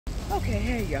Okay,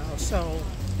 hey y'all. So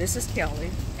this is Kelly,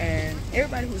 and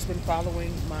everybody who's been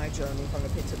following my journey from the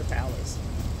pit to the palace.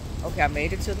 Okay, I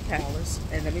made it to the palace,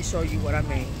 and let me show you what I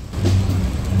mean.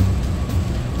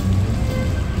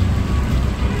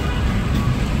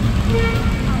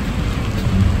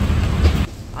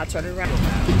 I'll turn it around.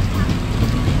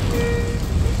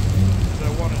 So I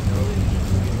want to know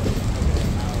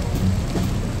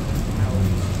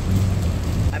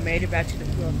I made it back to the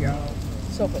club, y'all.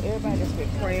 So for everybody that's been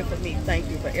praying for me, thank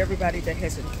you. For everybody that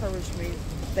has encouraged me,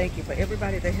 thank you. For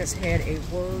everybody that has had a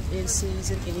word in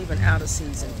season and even out of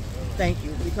season, thank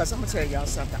you. Because I'm going to tell y'all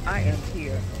something. I am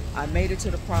here. I made it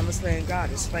to the promised land. God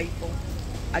is faithful.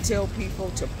 I tell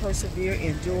people to persevere,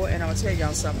 endure, and I'm going to tell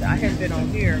y'all something. I hadn't been on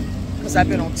here because I've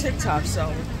been on TikTok,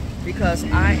 so because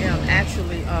I am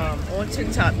actually on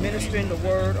TikTok ministering the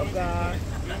word of God,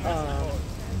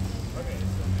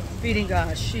 feeding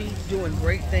God's sheep, doing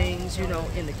great things, you know,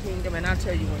 in the kingdom. And I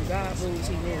tell you, when God rules,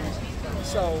 he wins.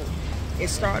 So it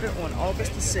started on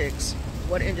August the 6th.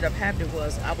 What ended up happening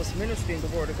was I was ministering the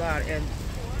word of God, and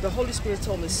the Holy Spirit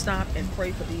told me stop and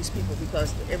pray for these people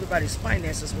because everybody's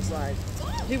finances was like,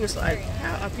 he was like,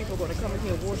 how are people going to come in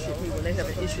here and worship me when they have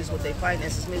issues with their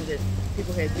finances? Meaning that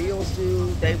people had bills due,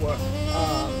 they were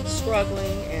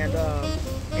struggling, and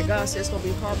God said it's going to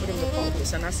be hard for them to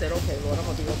focus. And I said, okay, Lord, I'm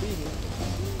going to be obedient.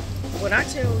 When I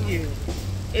tell you,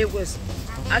 it was,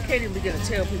 I can't even begin to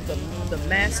tell people the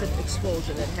massive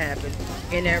explosion that happened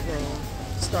in that room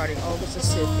starting August the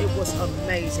 6th. It was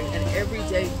amazing. And every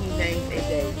day he named a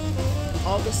day.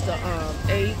 August the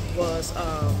 8th was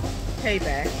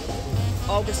payback.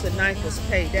 August the 9th was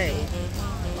payday.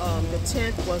 The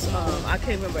 10th was, I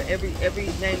can't remember every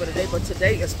name of the day, but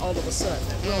today is all of a sudden.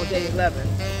 We're on day 11.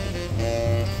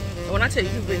 And when I tell you,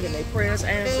 people been getting their prayers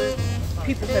answered,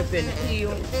 people have been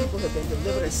healed, people have been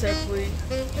delivered and set free,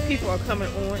 people are coming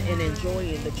on and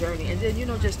enjoying the journey. And then, you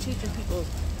know, just teaching people,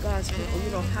 God's people, you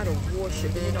know, how to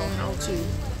worship and, you know, how to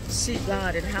seek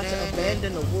God and how to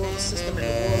abandon the world system and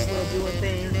the world's way of doing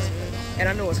things. And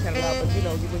I know it's kind of loud, but, you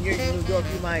know, when you're in New York,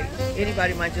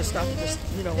 anybody might just stop and just,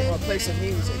 you know, play some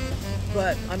music.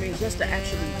 But, I mean, just to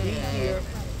actually be here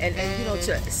and you know,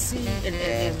 to see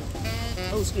and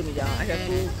oh, excuse me, y'all, I got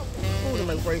food in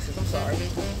my braces, I'm sorry.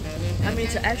 I mean,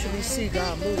 to actually see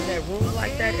God move in that room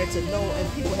like that, and to know,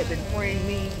 and people have been praying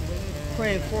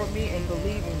for me and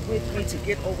believing with me to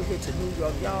get over here to New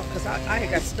York, y'all, because I had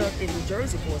got stuck in New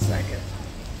Jersey for a second.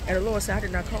 And the Lord said, I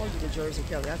did not call you to Jersey,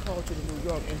 Kelly. I called you to New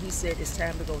York. And he said, it's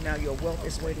time to go now. Your wealth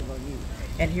is waiting on you.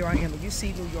 And here I am. And you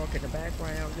see New York in the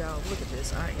background, y'all. Look at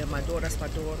this. I am my daughter. That's my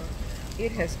daughter.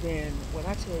 It has been, when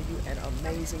I tell you, an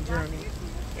amazing journey.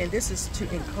 And this is to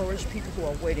encourage people who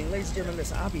are waiting. Ladies and gentlemen,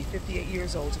 listen, I'll be 58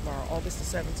 years old tomorrow, August the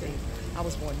 17th. I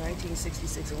was born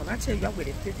 1966. And when I tell you I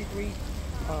waited 53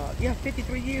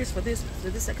 years for this,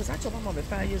 because I told my mom at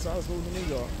 5 years old I was moving to New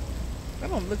York. My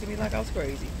mom looked at me like I was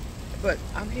crazy. But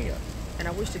I'm here. And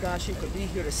I wish to God she could be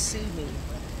here to see me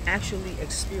actually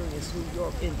experience New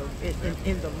York in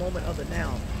the moment of the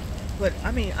now. But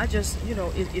I mean, I just, you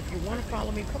know, if you want to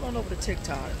follow me, come on over to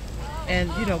TikTok.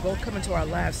 And, you know, come into our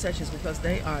live sessions because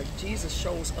Jesus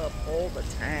shows up all the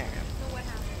time.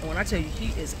 And when I tell you,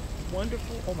 he is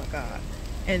wonderful, oh my God.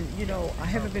 And, you know, I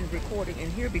haven't been recording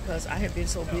in here because I have been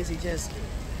so busy just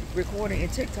recording in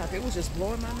TikTok. It was just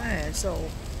blowing my mind. So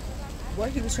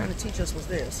what he was trying to teach us was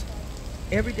this.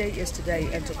 Every day is today,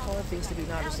 and to call things to be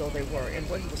not as though they were. And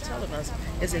what he was telling us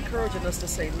is encouraging us to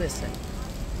say, listen,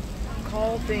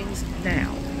 call things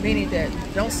now. Meaning that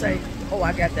don't say, oh,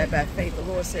 I got that by faith. The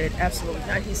Lord said, absolutely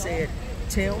not. He said,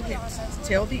 tell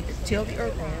the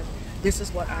earth man, this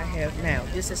is what I have now.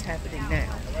 This is happening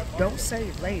now. Don't say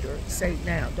later, say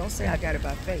now. Don't say I got it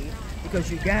by faith,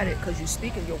 because you got it because you're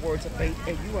speaking your words of faith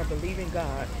and you are believing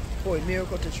God for a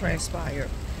miracle to transpire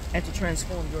and to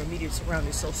transform your immediate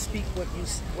surroundings. So speak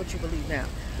what you believe now.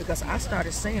 Because I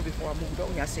started saying before I moved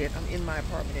over here, I said, I'm in my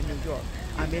apartment in New York.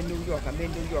 I'm in New York. I'm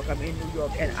in New York. I'm in New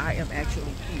York. And I am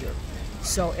actually here.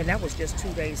 So, and that was just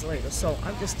 2 days later. So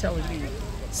I'm just telling you,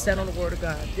 stand on the word of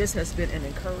God. This has been an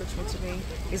encouragement to me.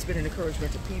 It's been an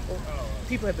encouragement to people.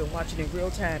 People have been watching in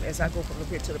real time as I go from the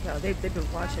pit to the palace. They've been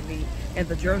watching me and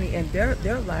the journey, and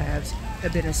their lives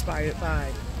have been inspired by,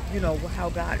 you know, how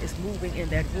God is moving in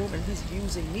that room, and he's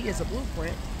using me as a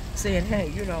blueprint, saying, hey,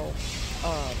 you know,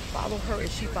 follow her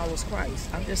as she follows Christ.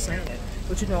 I'm just saying.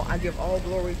 But, you know, I give all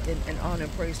glory and honor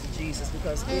and praise to Jesus,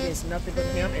 because it is nothing but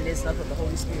him and it's nothing but the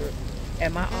Holy Spirit.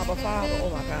 And my Abba Father, oh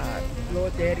my God,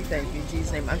 Lord Daddy, thank you in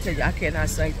Jesus' name. I'm telling you, I cannot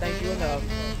say thank you enough.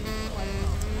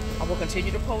 I will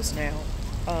continue to post now,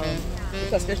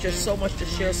 because there's just so much to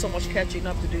share, so much catching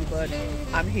up to do, but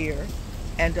I'm here.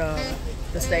 And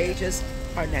the stage is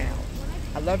are now.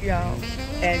 I love y'all.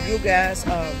 And you guys,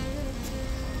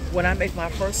 when I make my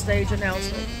first stage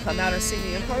announcement, come out and see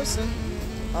me in person,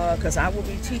 because I will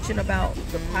be teaching about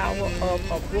the power of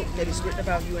a book that is written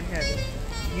about you in heaven.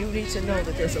 You need to know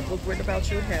that there's a book written about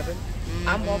you in heaven.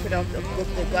 I'm walking out the book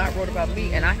that God wrote about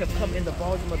me, and I have come in the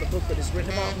volume of the book that is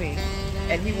written about me.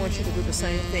 And He wants you to do the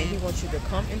same thing. He wants you to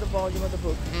come in the volume of the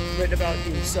book written about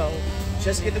you. So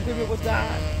just get in agreement with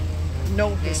God.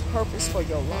 Know His purpose for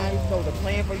your life. Know the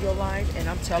plan for your life. And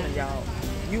I'm telling y'all,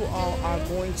 you all are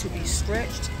going to be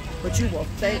stretched, but you will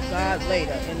thank God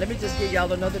later. And let me just give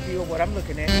y'all another view of what I'm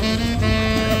looking at.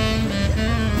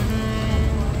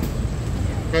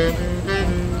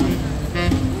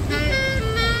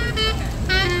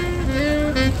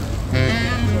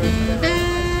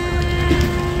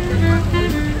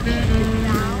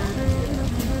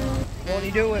 Won't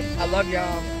He do it? I love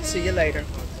y'all. See you later.